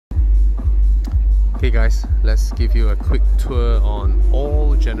Okay guys, let's give you a quick tour on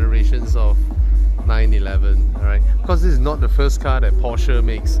all generations of 911. Alright, because this is not the first car that Porsche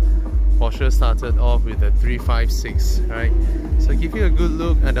makes. Porsche started off with a 356, right? So give you a good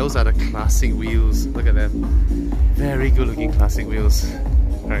look, and those are the classic wheels. Look at them. Very good looking classic wheels.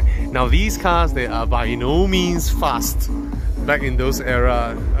 Right. Now these cars, they are by no means fast back in those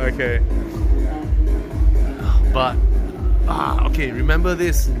era. Okay. But okay, remember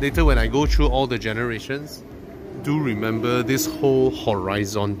this later when I go through all the generations. Do remember this whole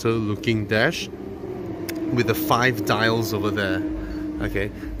horizontal looking dash with the 5 dials over there.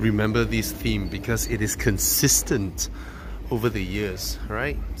 Okay, remember this theme because it is consistent over the years,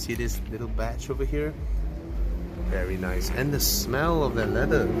 right? See this little badge over here? Very nice. And the smell of the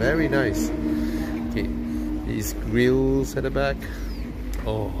leather, very nice. Okay, these grills at the back.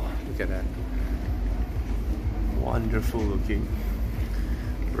 Oh, look at that. Wonderful looking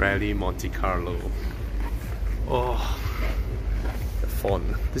Rally Monte Carlo. Oh, the font.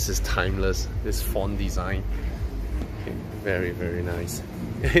 This is timeless, this font design. Okay, very, very nice.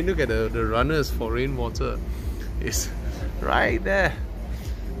 Hey, look at the runners for rainwater. It's right there.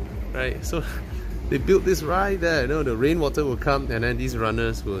 Right, so they built this right there. You know, the rainwater will come and then these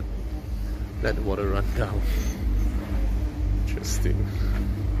runners will let the water run down. Interesting.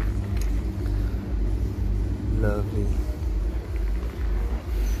 Lovely.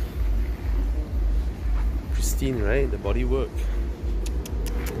 Pristine, right? The bodywork.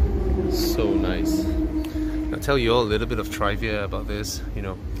 So nice. I'll tell you all a little bit of trivia about this. You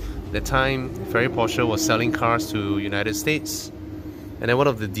know, that time Ferry Porsche was selling cars to United States, and then one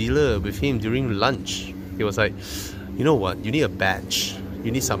of the dealer with him during lunch, he was like, you know what, you need a badge,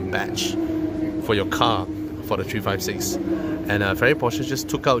 you need some badge for your car, for the 356. And Ferry Porsche just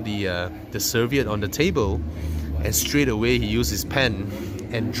took out the serviette on the table, and straight away he used his pen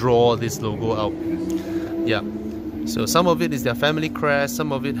and draw this logo out. Yeah, so some of it is their family crest,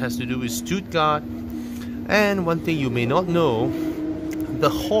 some of it has to do with Stuttgart. And one thing you may not know, the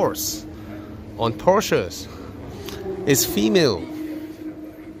horse on Porsches is female,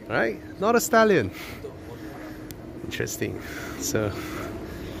 right? Not a stallion. Interesting. So,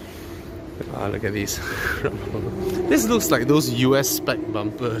 look at these. This looks like those US spec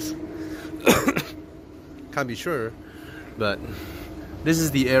bumpers. Can't be sure, but this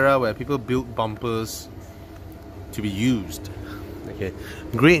is the era where people built bumpers to be used. Okay,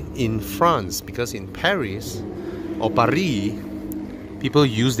 great in France because in Paris or Paris, people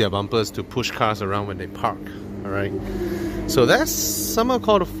use their bumpers to push cars around when they park. Alright, so that's somehow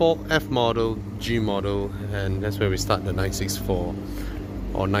called a F model, G model, and that's where we start the 964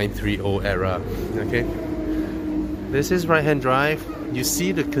 or 930 era. Okay, this is right hand drive. You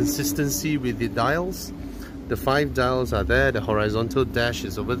see the consistency with the dials. The 5 dials are there, the horizontal dash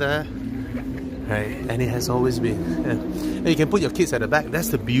is over there. Right, and it has always been. And you can put your kids at the back. That's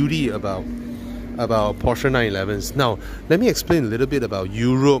the beauty about Porsche 911s. Now, let me explain a little bit about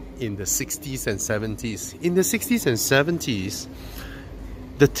Europe in the 60s and 70s. In the 60s and 70s,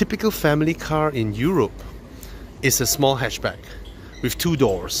 the typical family car in Europe is a small hatchback with 2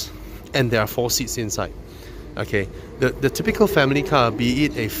 doors, and there are 4 seats inside. Okay, the typical family car, be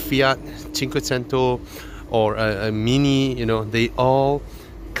it a Fiat Cinquecento or a Mini, you know, they all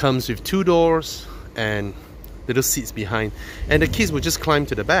comes with 2 doors and little seats behind, and the kids would just climb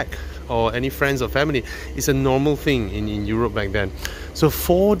to the back, or any friends or family. It's a normal thing in Europe back then. So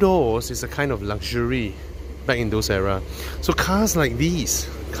 4 doors is a kind of luxury back in those era. So cars like these,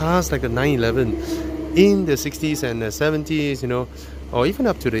 cars like the 911 in the 60s and the 70s, you know, or even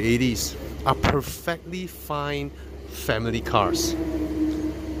up to the 80s, are perfectly fine family cars.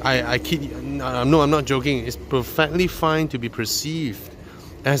 I kid you, no, I'm not joking. It's perfectly fine to be perceived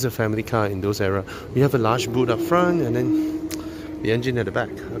as a family car in those era. We have a large boot up front and then the engine at the back.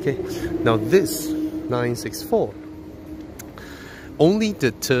 Okay, now this 964, only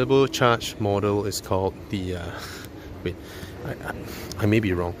the turbocharged model is called the wait, I may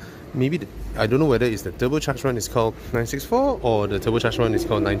be wrong. Maybe I don't know whether it's the turbocharged one is called 964 or the turbocharged one is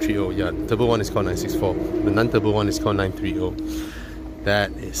called 930. Yeah, the turbo one is called 964. The non-turbo one is called 930.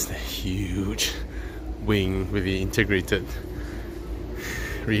 That is the huge wing with the integrated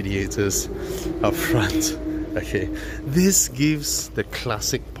radiators up front. Okay, this gives the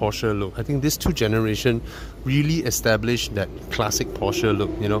classic Porsche look. I think these 2 generations really established that classic Porsche look.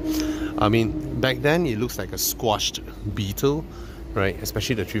 You know, I mean, back then it looks like a squashed Beetle, right?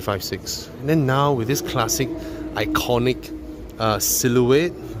 Especially the 356. And then now with this classic, iconic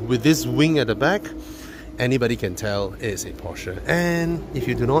silhouette with this wing at the back, anybody can tell it's a Porsche. And if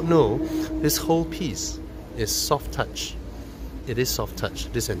you do not know, this whole piece is soft touch. It is soft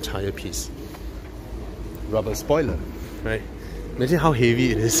touch, this entire piece. rubber spoiler, right? Imagine how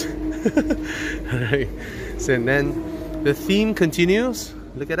heavy it is. Right. So and then the theme continues.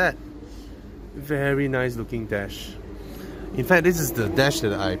 Look at that. Very nice looking dash. In fact, this is the dash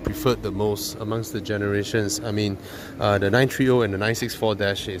that I preferred the most amongst the generations. I mean, the 930 and the 964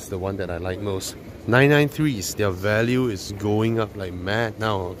 dash is the one that I like most. 993s, their value is going up like mad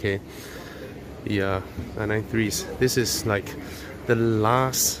now, okay? Yeah, 993s. This is like the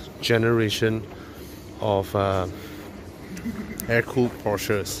last generation of air-cooled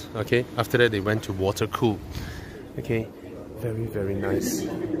Porsches, okay? After that, they went to water-cooled, okay? Very, very nice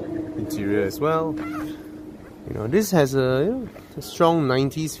interior as well. You know, this has a strong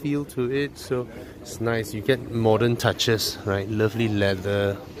 90s feel to it, so it's nice. You get modern touches, right? Lovely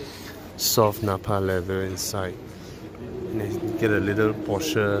leather, soft Napa leather inside. And then you get a little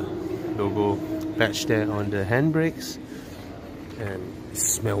Porsche logo patch there on the handbrakes. And it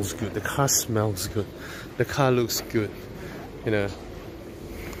smells good. The car smells good. The car looks good. You know,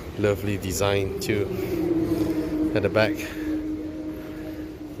 lovely design too at the back.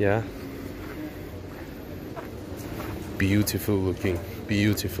 Yeah. Beautiful looking,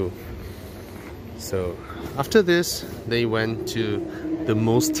 beautiful. So after this, they went to the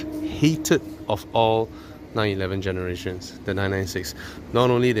most hated of all 911 generations, the 996.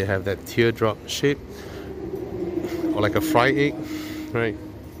 Not only they have that teardrop shape, or like a fried egg, right,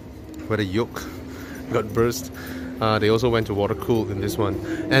 where the yolk got burst. They also went to water cooled in this one.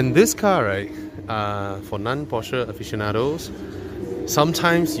 And this car, right, for non-Porsche aficionados,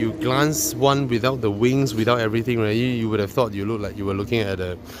 sometimes you glance one without the wings, without everything, right? You would have thought you looked like you were looking at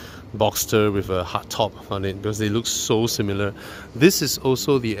a Boxster with a hard top on it because they look so similar. This is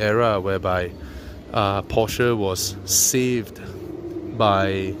also the era whereby Porsche was saved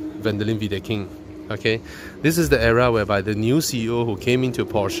by Wendelin Wiedeking. Okay, this is the era whereby the new CEO who came into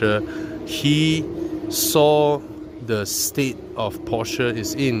Porsche, he saw the state of Porsche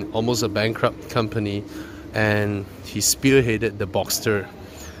is in, almost a bankrupt company, and he spearheaded the Boxster,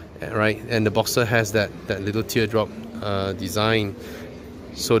 right? And the Boxster has that little teardrop design.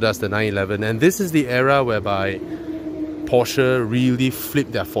 So does the 911. And this is the era whereby Porsche really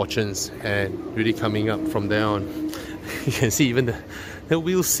flipped their fortunes and really coming up from there on. You can see even the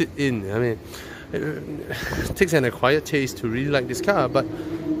wheels sit in. I mean, it takes an acquired taste to really like this car, but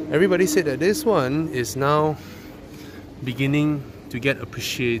everybody said that this one is now beginning to get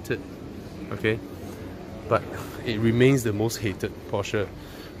appreciated, okay? But it remains the most hated Porsche.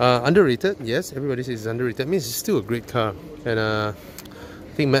 Underrated, yes, everybody says it's underrated. I mean, it's still a great car. And I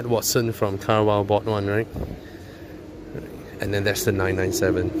think Matt Watson from Carwow bought one, right? And then that's the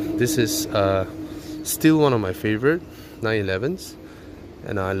 997. This is still one of my favorite 911s.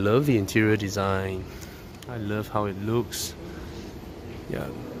 And I love the interior design. I love how it looks. Yeah,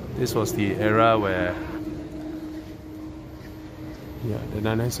 this was the era where, yeah, the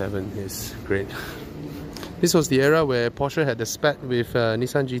 997 is great. This was the era where Porsche had the spat with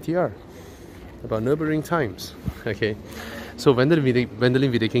Nissan GTR about Nürburgring times. Okay, so Wendelin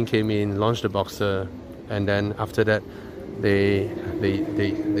Wiedeking came in, launched the Boxster, and then after that, they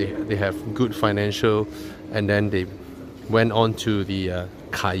have good financial, and then they went on to the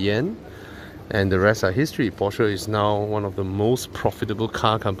Cayenne, and the rest are history. Porsche is now one of the most profitable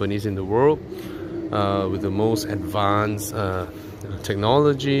car companies in the world, with the most advanced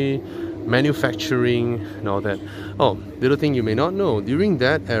technology, manufacturing and all that. Oh, little thing you may not know, during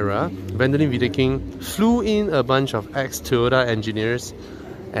that era, Wendelin Wiedeking flew in a bunch of ex-Toyota engineers,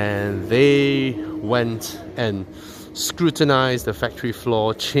 and they went and scrutinized the factory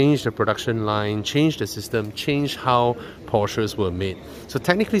floor, changed the production line, changed the system, changed how Porsches were made. So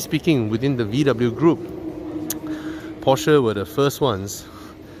technically speaking, within the VW group, Porsche were the first ones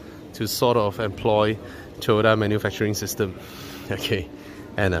to sort of employ Toyota manufacturing system. Okay.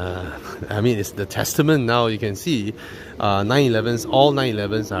 And I mean, it's the testament now. You can see 911s, all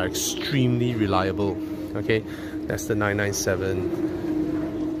 911s are extremely reliable. Okay, that's the 997.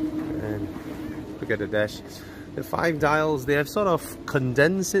 And look at the dash. The 5 dials, they have sort of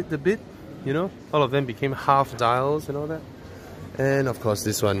condensed it a bit, you know, all of them became half dials and all that. And of course,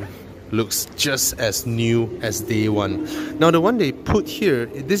 this one looks just as new as day one. Now, the one they put here,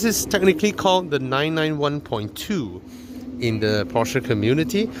 this is technically called the 991.2 in the Porsche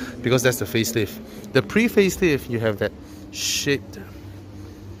community, because that's the facelift. The pre-facelift, you have that shaped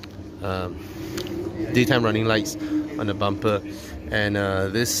daytime running lights on the bumper, and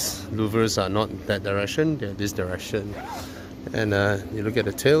these louvers are not that direction, they're this direction. And you look at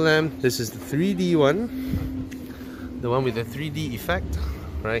the tail lamp, this is the 3D one, the one with the 3D effect,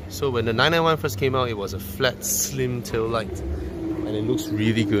 right? So when the 991 first came out, it was a flat, slim tail light, and it looks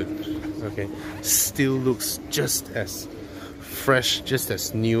really good. Okay, still looks just as fresh, just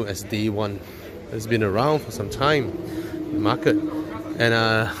as new as day one. It's been around for some time in the market.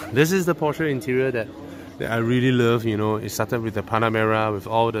 And this is the Porsche interior that I really love. You know, it started with the Panamera with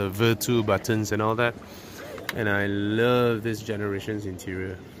all the Virtu buttons and all that, and I love this generation's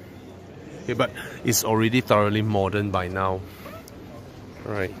interior. Okay, but it's already thoroughly modern by now.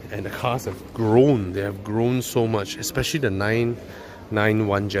 Alright, and the cars have grown. They have grown so much, especially the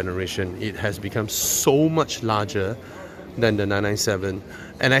 991 generation. It has become so much larger than the 997.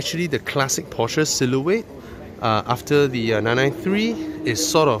 And actually the classic Porsche silhouette after the 993 is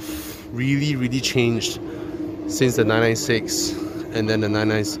sort of really changed since the 996, and then the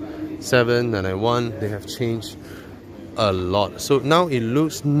 997, 991, they have changed a lot. So now it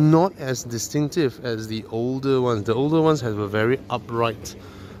looks not as distinctive as the older ones. The older ones have a very upright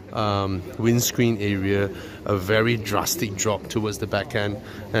windscreen area, a very drastic drop towards the back end,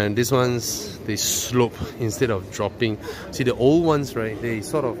 and these ones, they slope instead of dropping. See, the old ones, right, they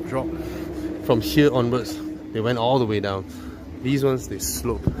sort of drop from here onwards. They went all the way down. These ones, they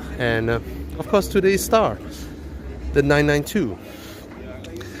slope. And of course, today's star, the 992,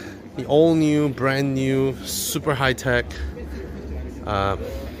 the all new, brand new, super high tech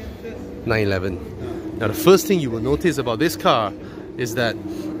 911. Now the first thing you will notice about this car is that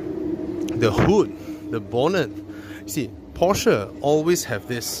the hood, the bonnet. See, Porsche always have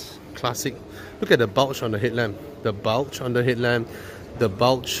this classic, look at the bulge on the headlamp, the bulge on the headlamp, the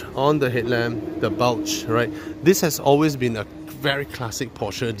bulge on the headlamp, the bulge, right? This has always been a very classic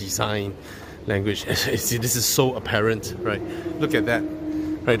Porsche design language. See, this is so apparent, right? Look at that.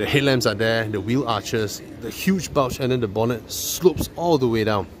 Right, the headlamps are there, the wheel arches, the huge bulge, and then the bonnet slopes all the way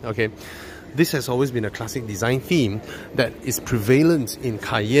down. Okay, this has always been a classic design theme that is prevalent in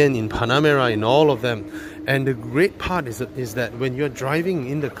Cayenne, in Panamera, in all of them. And the great part is that when you're driving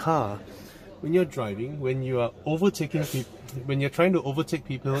in the car, when you are overtaking people, when you're trying to overtake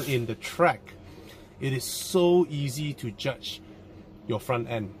people in the track, it is so easy to judge your front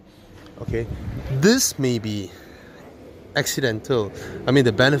end. Okay, this may be accidental. I mean,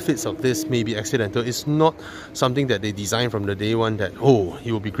 the benefits of this may be accidental. It's not something that they designed from the day one that, oh,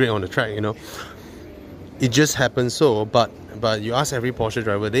 it will be great on the track, you know. It just happens so, but you ask every Porsche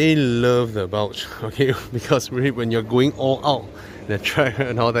driver, they love the bulge, okay? Because really, when you're going all out in the track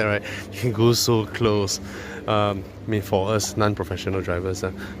and all that, right, you can go so close. I mean, for us non-professional drivers,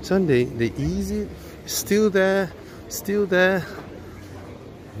 so they ease it, still there,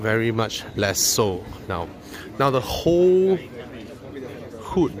 very much less so now. Now the whole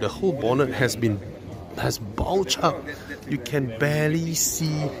hood, the whole bonnet has bulged up. You can barely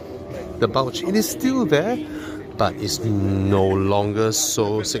see the bulge. It is still there, but it's no longer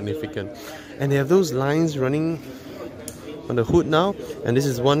so significant. And they have those lines running on the hood now, and this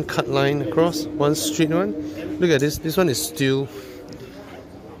is one cut line across, one straight one. Look at this. This one is still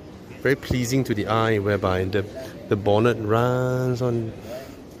very pleasing to the eye, whereby the bonnet runs on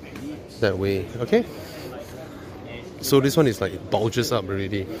that way. Okay, so this one is like, it bulges up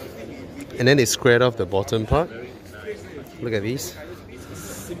already, and then they squared off the bottom part. Look at these.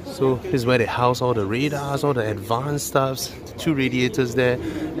 So this is where they house all the radars, all the advanced stuffs, the two radiators there,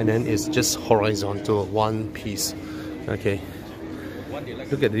 and then it's just horizontal, one piece. Okay,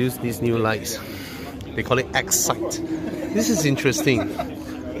 look at these new lights. They call it X-Sight. This is interesting.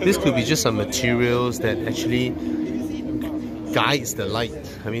 This could be just some materials that actually guides the light.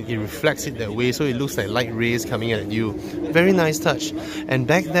 I mean, it reflects it that way, so it looks like light rays coming at you. Very nice touch. And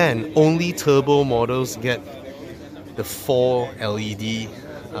back then, only turbo models get the 4 LED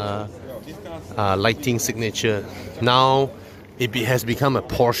lighting signature. Now, it has become a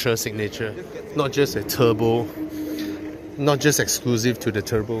Porsche signature, not just a turbo, not just exclusive to the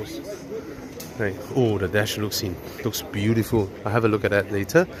turbos. Right. Oh, the dash looks beautiful. I'll have a look at that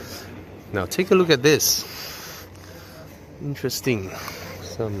later. Now, take a look at this. Interesting.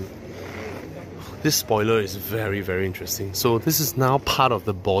 This spoiler is very interesting. So this is now part of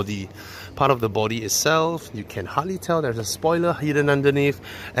the body itself. You can hardly tell there's a spoiler hidden underneath,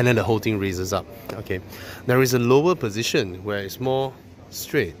 and then the whole thing raises up. Okay, there is a lower position where it's more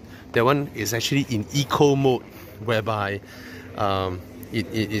straight. That one is actually in eco mode, whereby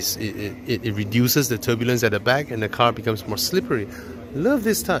it reduces the turbulence at the back and the car becomes more slippery. Love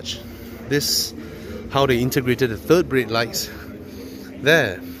this touch. This, how they integrated the third brake lights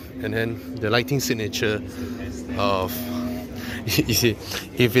there, and then the lighting signature of, you see,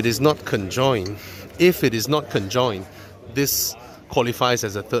 if it is not conjoined, this qualifies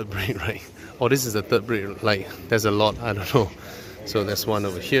as a third brake light, or this is a third brake light. There's a lot, I don't know. So there's one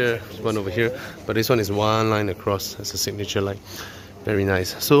over here, one over here, but this one is one line across as a signature light. Very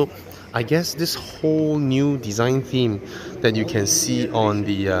nice. So I guess this whole new design theme that you can see on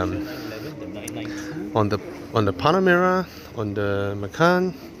the Panamera, on the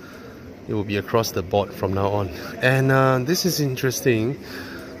Macan, it will be across the board from now on. And this is interesting.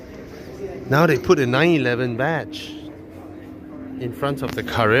 Now they put a 911 badge in front of the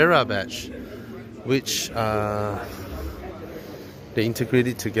Carrera badge, which they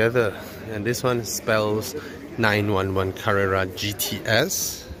integrated together. And this one spells 911 Carrera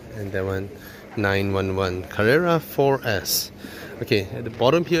GTS, and that one 911 Carrera 4S. Okay, at the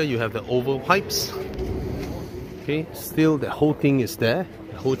bottom here you have the oval pipes. Okay, still the whole thing is there,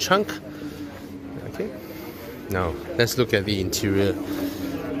 the whole chunk. Okay, now let's look at the interior.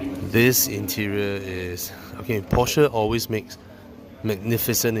 This interior is, okay, Porsche always makes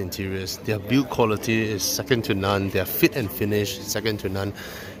magnificent interiors. Their build quality is second to none. Their fit and finish is second to none,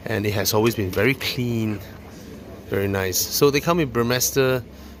 and it has always been very clean, very nice. So they come with Burmester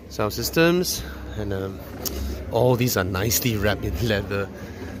sound systems, and all these are nicely wrapped in leather.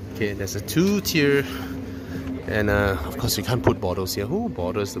 Okay, there's a 2-tier, and of course you can't put bottles here. Who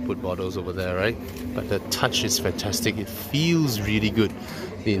bothers to put bottles over there, right? But the touch is fantastic. It feels really good,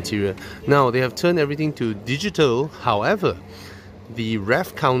 the interior. Now they have turned everything to digital. However, the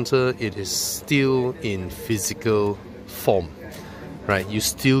rev counter, it is still in physical form, right? You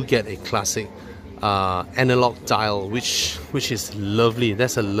still get a classic analog dial, which is lovely.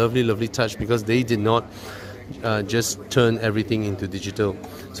 That's a lovely touch, because they did not just turn everything into digital.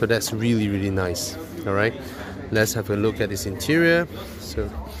 So that's really nice. All right, let's have a look at this interior. So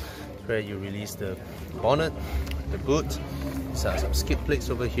where you release the bonnet, the boot, so some skid plates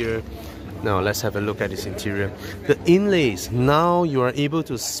over here. Now let's have a look at this interior. The inlays, now you are able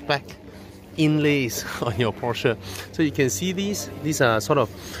to spec inlays on your Porsche. So you can see these are sort of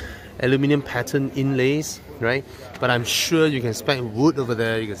aluminum pattern inlays, right? But I'm sure you can spec wood over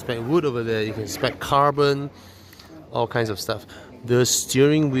there, you can spec wood over there, you can spec carbon, all kinds of stuff. The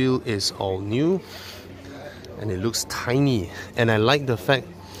steering wheel is all new, and it looks tiny. And I like the fact,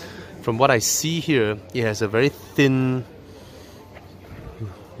 from what I see here, it has a very thin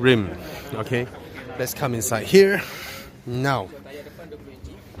rim. Okay, let's come inside here. Now,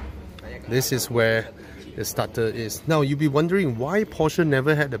 this is where the starter is. Now you'll be wondering why Porsche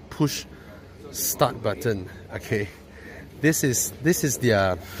never had a push start button. Okay, this is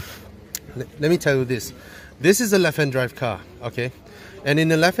their, let me tell you this. This is a left-hand drive car, okay? And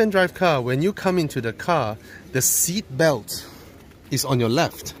in a left-hand drive car, when you come into the car, the seat belt is on your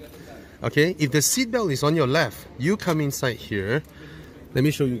left. Okay, if the seat belt is on your left, you come inside here. Let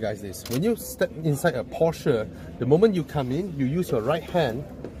me show you guys this. When you step inside a Porsche, the moment you come in, you use your right hand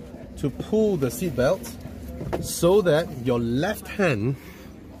to pull the seat belt so that your left hand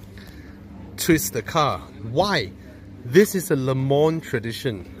twists the car. Why? This is a Le Mans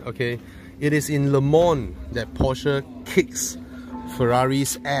tradition, okay? It is in Le Mans that Porsche kicks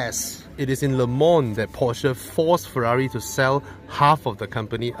Ferrari's ass. It is in Le Mans that Porsche forced Ferrari to sell half of the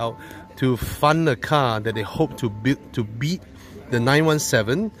company out to fund a car that they hope to beat the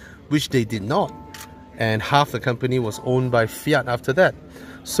 917, which they did not. And half the company was owned by Fiat after that.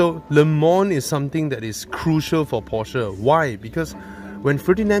 So Le Mans is something that is crucial for Porsche. Why? Because when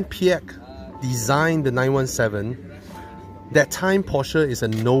Ferdinand Piëch designed the 917, that time Porsche is a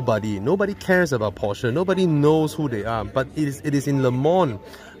nobody. Nobody cares about Porsche. Nobody knows who they are. But it is in Le Mans,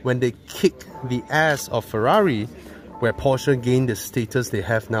 when they kick the ass of Ferrari, where Porsche gained the status they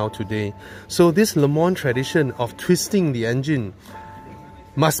have now today. So this Le Mans tradition of twisting the engine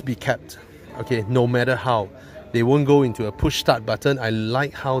must be kept, okay, no matter how. They won't go into a push start button. I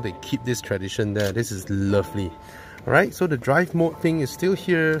like how they keep this tradition there. This is lovely. Alright, so the drive mode thing is still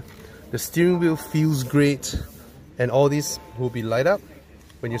here. The steering wheel feels great, and all these will be light up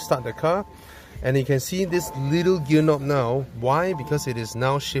when you start the car. And you can see this little gear knob now. Why? Because it is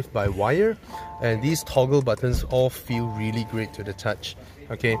now shift by wire, and these toggle buttons all feel really great to the touch.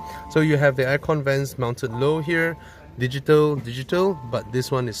 Okay, so you have the aircon vents mounted low here, digital, but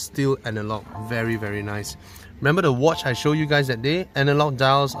this one is still analog. Very nice. Remember the watch I showed you guys that day? Analog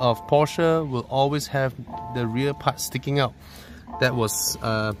dials of Porsche will always have the rear part sticking out. That was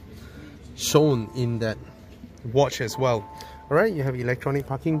shown in that watch as well. Alright, you have electronic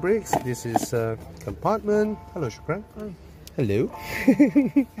parking brakes. This is a compartment. Hello, Shukran. Hi. Hello.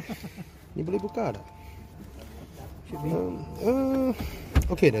 Ni boleh buka tak?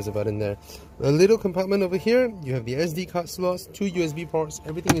 Okay, there's a button there. A little compartment over here. You have the SD card slots, 2 USB ports.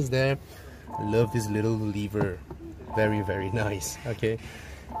 Everything is there. I love this little lever. Very nice. Okay,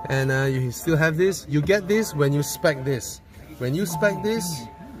 and you still have this. You get this when you spec this. When you spec this,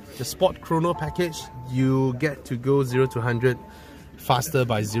 the Sport Chrono package, you get to go 0 to 100 faster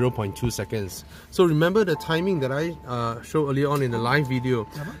by 0.2 seconds. So remember the timing that I showed earlier on in the live video.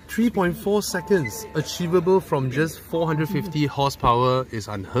 3.4 seconds achievable from just 450 horsepower is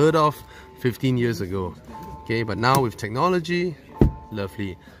unheard of 15 years ago. Okay, but now with technology,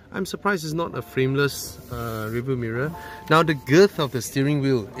 lovely. I'm surprised it's not a frameless rearview mirror. Now the girth of the steering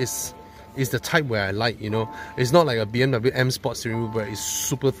wheel is the type where I like, you know. It's not like a BMW M Sport steering wheel where it's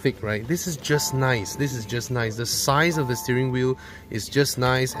super thick, right? This is just nice. This is just nice. The size of the steering wheel is just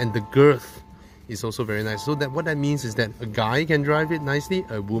nice, and the girth is also very nice. So that what that means is that a guy can drive it nicely,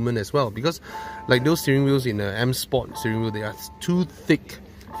 a woman as well, because like those steering wheels in a M Sport steering wheel, they are too thick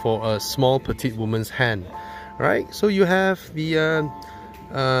for a small petite woman's hand, right? So you have the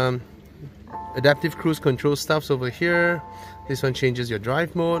adaptive cruise control stuffs over here. This one changes your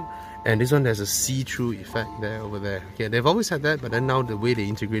drive mode, and this one has a see-through effect there over there. Okay, they've always had that, but then now the way they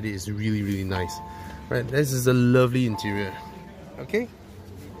integrate it is really, really nice. Right, this is a lovely interior. Okay,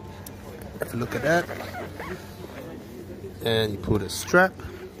 have a look at that. And you pull the strap.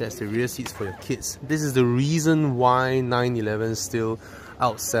 That's the rear seats for your kids. This is the reason why 911 still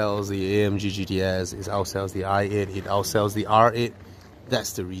outsells the AMG GTS, it outsells the i8, it outsells the R8.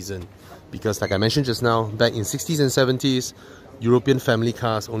 That's the reason. Because like I mentioned just now, back in 60s and 70s, European family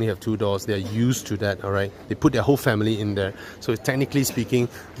cars only have 2 doors. They're used to that, alright? They put their whole family in there. So technically speaking,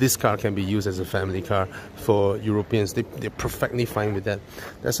 this car can be used as a family car for Europeans. They're perfectly fine with that.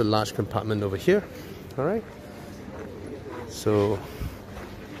 That's a large compartment over here, alright? So,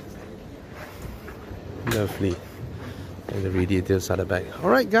 lovely. And the radiators are the back.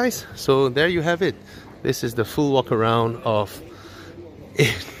 Alright guys, so there you have it. This is the full walk around of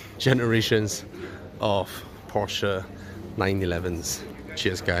 8 generations of Porsche 911s.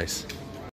 Cheers guys.